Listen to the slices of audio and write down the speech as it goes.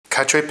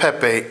Cacio e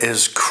pepe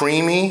is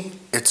creamy,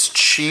 it's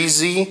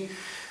cheesy,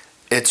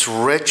 it's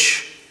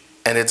rich,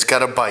 and it's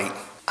got a bite.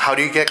 How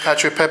do you get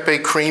cacio e pepe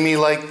creamy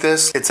like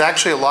this? It's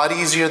actually a lot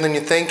easier than you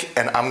think,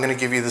 and I'm gonna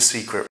give you the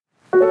secret.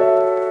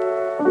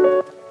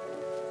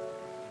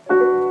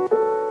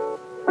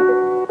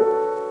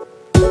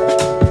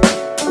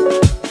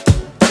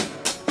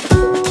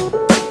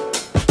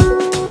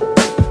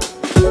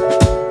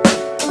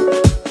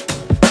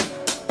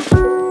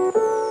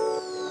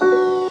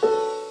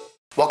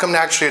 Welcome to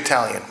Actually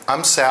Italian.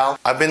 I'm Sal.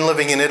 I've been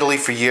living in Italy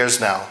for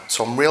years now,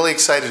 so I'm really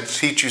excited to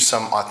teach you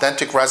some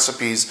authentic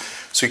recipes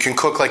so you can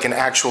cook like an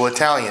actual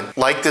Italian,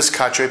 like this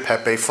cacio e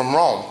pepe from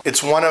Rome.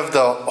 It's one of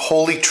the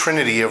holy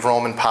trinity of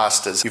Roman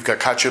pastas. You've got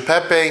cacio e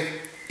pepe,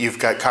 you've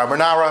got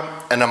carbonara,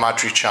 and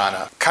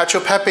amatriciana. Cacio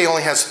e pepe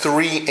only has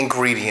 3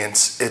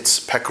 ingredients. It's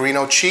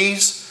pecorino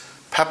cheese,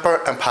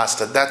 pepper, and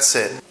pasta. That's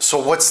it. So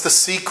what's the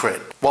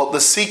secret? Well,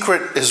 the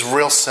secret is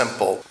real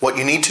simple. What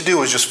you need to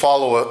do is just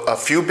follow a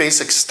few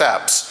basic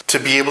steps to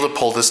be able to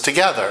pull this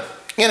together.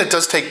 And it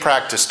does take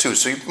practice too,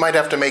 so you might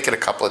have to make it a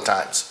couple of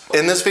times.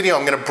 In this video,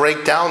 I'm going to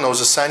break down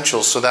those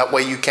essentials so that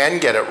way you can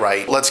get it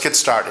right. Let's get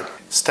started.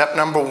 Step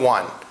number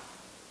 1,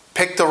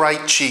 pick the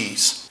right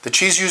cheese. The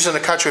cheese used in the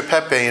cacio e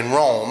pepe in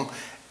Rome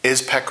is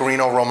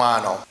pecorino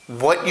romano.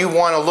 What you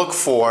want to look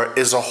for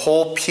is a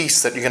whole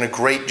piece that you're going to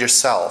grate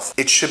yourself.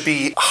 It should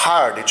be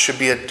hard. It should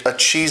be a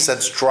cheese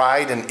that's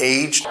dried and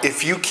aged.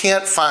 If you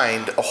can't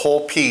find a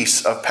whole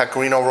piece of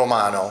pecorino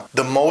romano,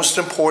 the most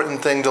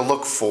important thing to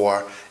look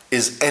for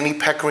is any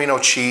pecorino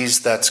cheese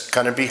that's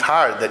going to be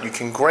hard that you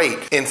can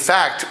grate. In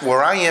fact,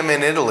 where I am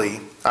in Italy,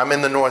 I'm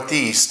in the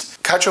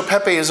Northeast, cacio e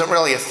pepe isn't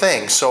really a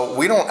thing, so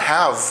we don't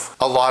have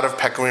a lot of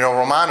pecorino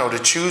romano to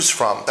choose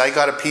from. I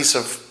got a piece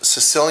of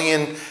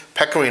Sicilian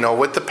pecorino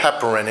with the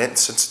pepper in it.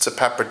 Since it's a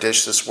pepper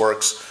dish, this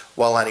works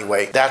well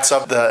anyway. That's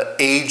of the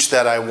age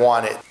that I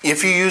want it.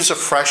 If you use a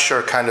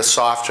fresher, kind of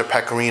softer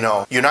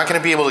pecorino, you're not going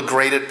to be able to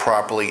grate it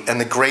properly, and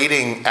the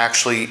grating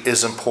actually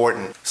is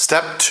important.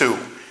 Step 2,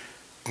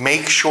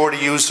 make sure to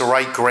use the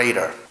right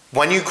grater.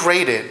 When you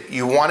grate it,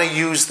 you want to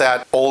use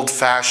that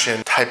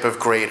old-fashioned type of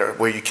grater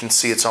where you can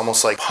see it's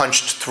almost like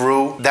punched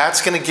through. That's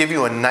going to give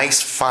you a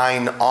nice,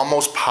 fine,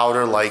 almost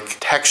powder-like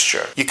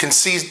texture. You can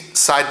see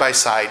side by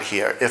side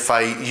here. If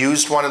I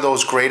used one of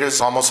those graters,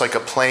 almost like a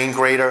plain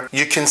grater,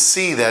 you can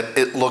see that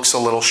it looks a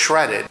little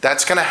shredded.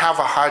 That's going to have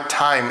a hard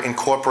time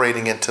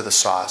incorporating into the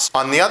sauce.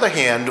 On the other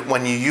hand,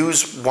 when you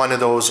use one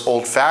of those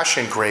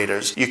old-fashioned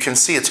graters, you can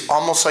see it's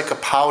almost like a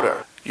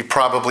powder. You're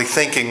probably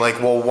thinking like,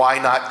 well, why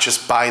not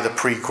just buy the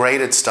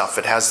pre-grated stuff?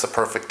 It has the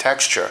perfect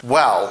texture.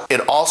 Well,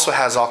 it also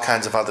has all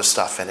kinds of other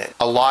stuff in it.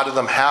 A lot of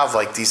them have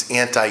like these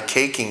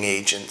anti-caking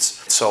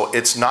agents, so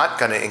it's not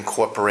going to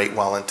incorporate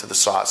well into the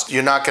sauce.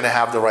 You're not going to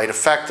have the right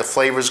effect. The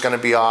flavor's going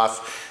to be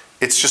off.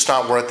 It's just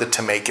not worth it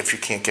to make if you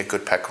can't get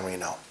good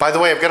pecorino. By the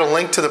way, I've got a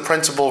link to the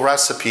printable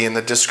recipe in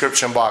the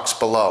description box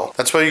below.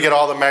 That's where you get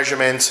all the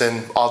measurements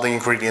and all the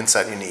ingredients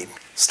that you need.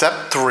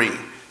 Step 3,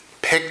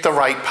 pick the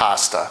right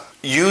pasta.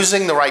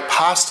 Using the right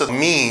pasta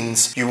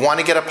means you want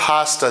to get a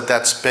pasta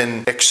that's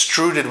been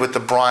extruded with the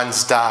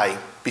bronze dye,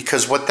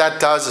 because what that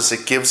does is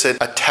it gives it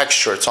a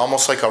texture. It's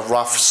almost like a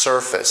rough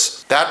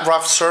surface. That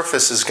rough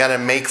surface is going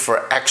to make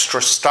for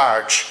extra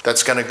starch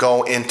that's going to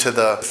go into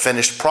the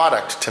finished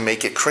product to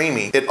make it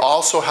creamy. It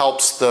also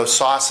helps the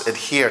sauce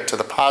adhere to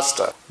the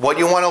pasta. What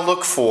you want to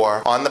look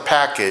for on the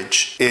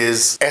package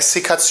is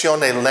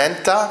essiccazione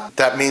lenta.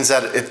 That means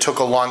that it took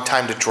a long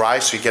time to dry,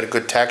 so you get a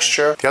good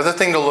texture. The other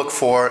thing to look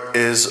for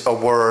is a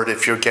word,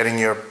 if you're getting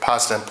your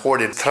pasta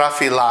imported,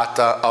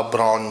 trafilata a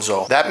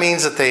bronzo. That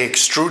means that they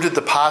extruded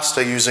the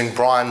pasta using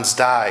bronze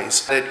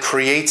dyes. It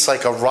creates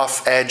like a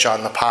rough edge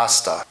on the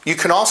pasta. You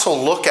can also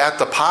look at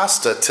the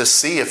pasta to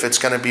see if it's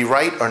going to be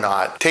right or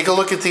not. Take a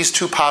look at these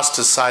two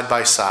pastas side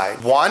by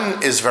side.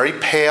 One is very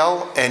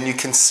pale and you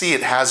can see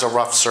it has a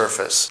rough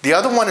surface. The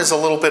other one is a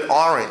little bit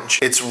orange.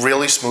 It's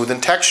really smooth in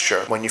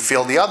texture. When you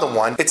feel the other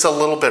one, it's a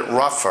little bit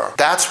rougher.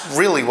 That's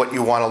really what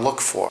you want to look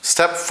for.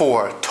 Step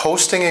 4,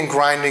 toasting and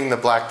grinding the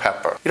black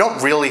pepper. You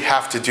don't really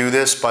have to do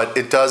this, but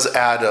it does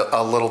add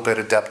a little bit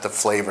of depth of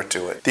flavor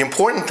to it. The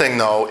important thing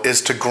though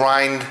is to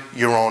grind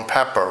your own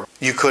pepper.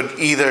 You could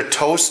either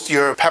toast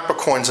your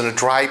peppercorns in a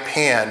dry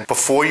pan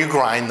before you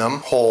grind them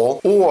whole,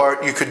 or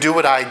you could do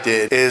what I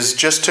did, is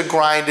just to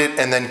grind it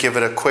and then give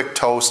it a quick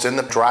toast in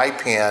the dry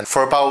pan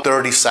for about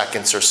 30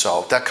 seconds or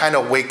so. That kind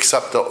of wakes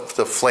up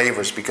the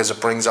flavors because it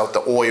brings out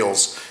the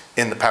oils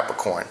in the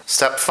peppercorn.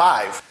 Step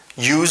 5,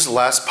 use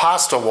less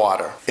pasta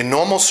water. In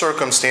normal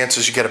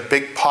circumstances, you get a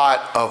big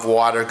pot of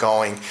water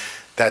going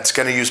that's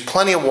going to use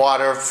plenty of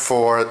water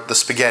for the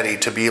spaghetti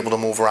to be able to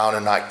move around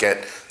and not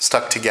get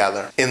stuck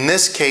together. In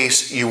this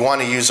case, you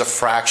want to use a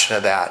fraction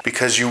of that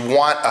because you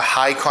want a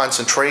high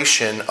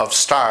concentration of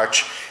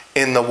starch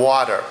in the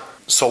water.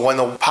 So when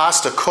the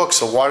pasta cooks,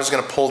 the water is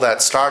going to pull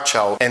that starch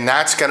out, and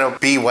that's going to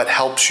be what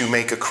helps you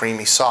make a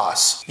creamy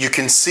sauce. You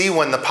can see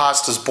when the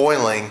pasta's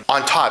boiling,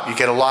 on top you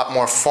get a lot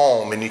more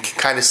foam, and you can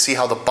kind of see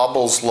how the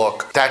bubbles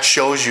look. That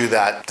shows you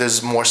that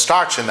there's more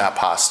starch in that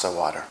pasta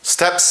water.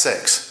 Step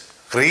 6.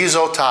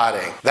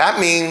 Risottare. That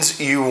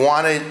means you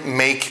want to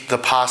make the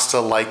pasta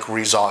like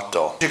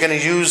risotto. You're going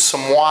to use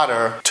some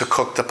water to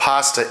cook the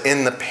pasta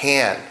in the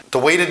pan. The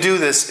way to do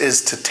this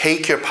is to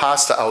take your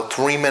pasta out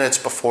 3 minutes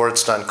before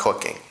it's done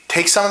cooking.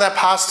 Take some of that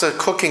pasta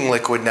cooking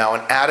liquid now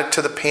and add it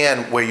to the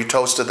pan where you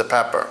toasted the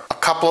pepper. A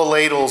couple of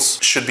ladles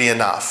should be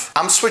enough.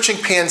 I'm switching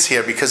pans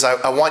here because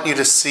I want you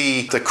to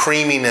see the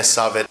creaminess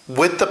of it.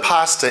 With the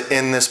pasta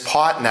in this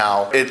pot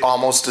now, it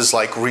almost is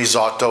like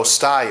risotto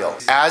style.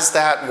 As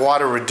that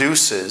water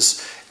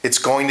reduces, it's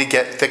going to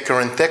get thicker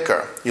and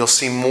thicker. You'll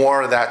see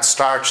more of that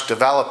starch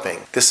developing.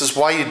 This is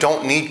why you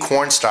don't need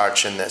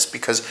cornstarch in this,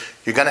 because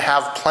you're going to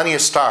have plenty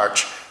of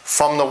starch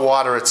from the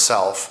water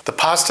itself. The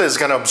pasta is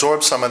going to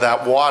absorb some of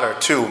that water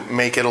too,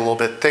 make it a little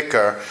bit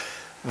thicker.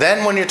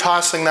 Then when you're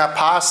tossing that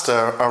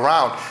pasta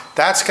around,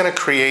 that's going to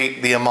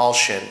create the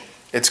emulsion.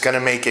 It's going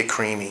to make it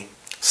creamy.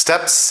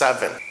 Step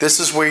 7. This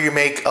is where you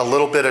make a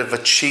little bit of a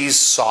cheese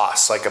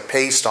sauce, like a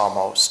paste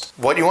almost.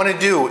 What you want to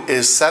do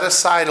is set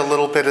aside a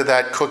little bit of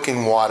that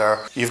cooking water.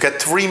 You've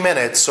got 3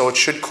 minutes, so it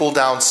should cool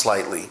down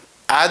slightly.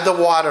 Add the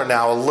water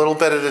now a little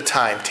bit at a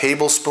time,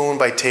 tablespoon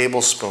by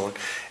tablespoon,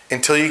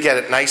 until you get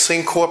it nicely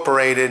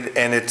incorporated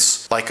and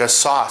it's like a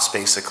sauce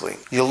basically.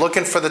 You're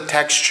looking for the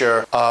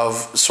texture of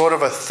sort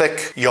of a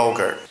thick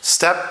yogurt.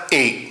 Step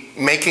 8,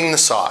 making the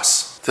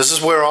sauce. This is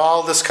where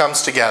all this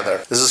comes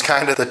together. This is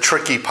kind of the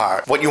tricky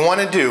part. What you want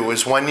to do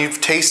is when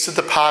you've tasted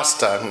the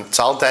pasta and it's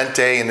al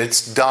dente and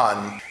it's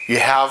done, you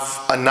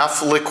have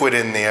enough liquid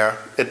in there.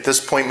 At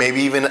this point,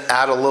 maybe even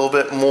add a little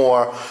bit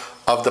more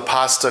of the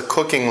pasta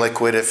cooking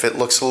liquid if it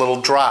looks a little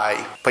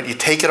dry, but you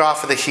take it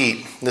off of the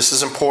heat. This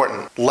is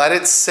important. Let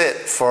it sit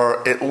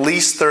for at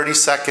least 30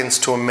 seconds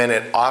to a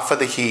minute off of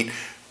the heat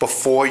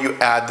before you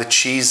add the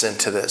cheese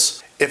into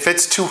this. If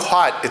it's too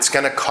hot, it's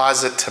going to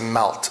cause it to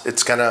melt.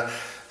 It's going to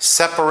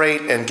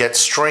separate and get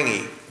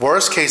stringy.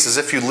 Worst case is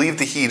if you leave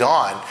the heat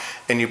on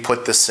and you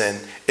put this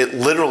in, it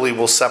literally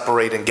will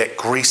separate and get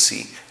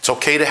greasy. It's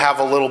okay to have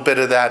a little bit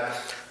of that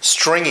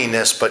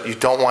stringiness, but you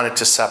don't want it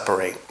to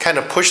separate. Kind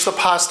of push the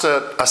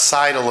pasta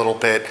aside a little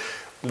bit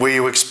where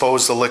you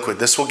expose the liquid.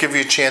 This will give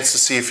you a chance to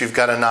see if you've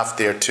got enough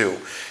there too.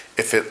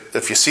 If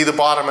you see the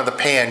bottom of the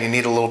pan, you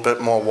need a little bit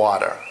more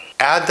water.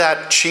 Add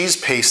that cheese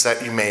paste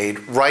that you made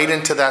right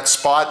into that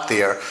spot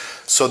there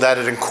so that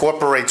it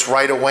incorporates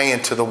right away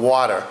into the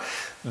water.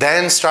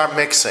 Then start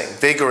mixing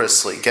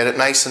vigorously. Get it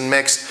nice and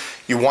mixed.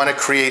 You want to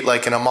create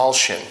like an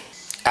emulsion.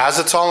 As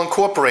it's all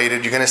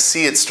incorporated, you're going to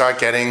see it start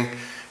getting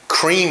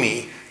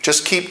creamy.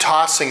 Just keep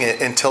tossing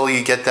it until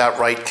you get that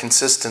right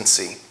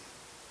consistency.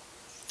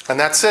 And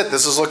that's it.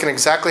 This is looking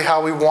exactly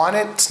how we want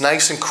it. It's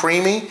nice and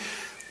creamy.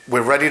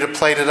 We're ready to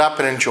plate it up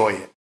and enjoy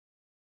it.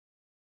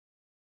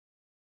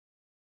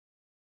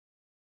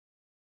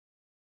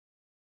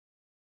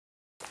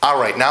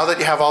 Alright, now that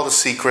you have all the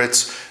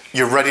secrets,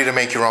 you're ready to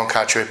make your own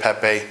cacio e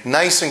pepe.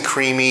 Nice and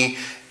creamy,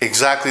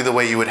 exactly the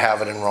way you would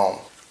have it in Rome.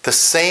 The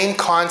same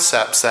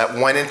concepts that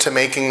went into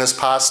making this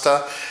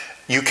pasta,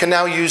 you can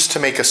now use to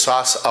make a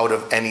sauce out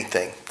of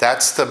anything.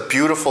 That's the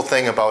beautiful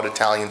thing about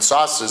Italian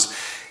sauces,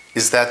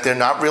 is that they're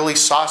not really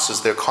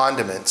sauces, they're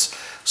condiments.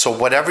 So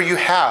whatever you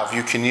have,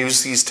 you can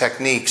use these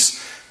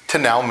techniques to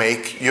now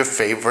make your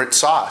favorite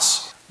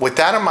sauce. With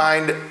that in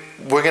mind,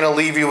 we're going to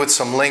leave you with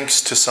some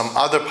links to some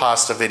other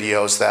pasta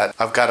videos that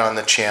I've got on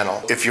the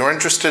channel. If you're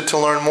interested to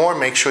learn more,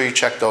 make sure you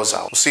check those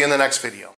out. We'll see you in the next video.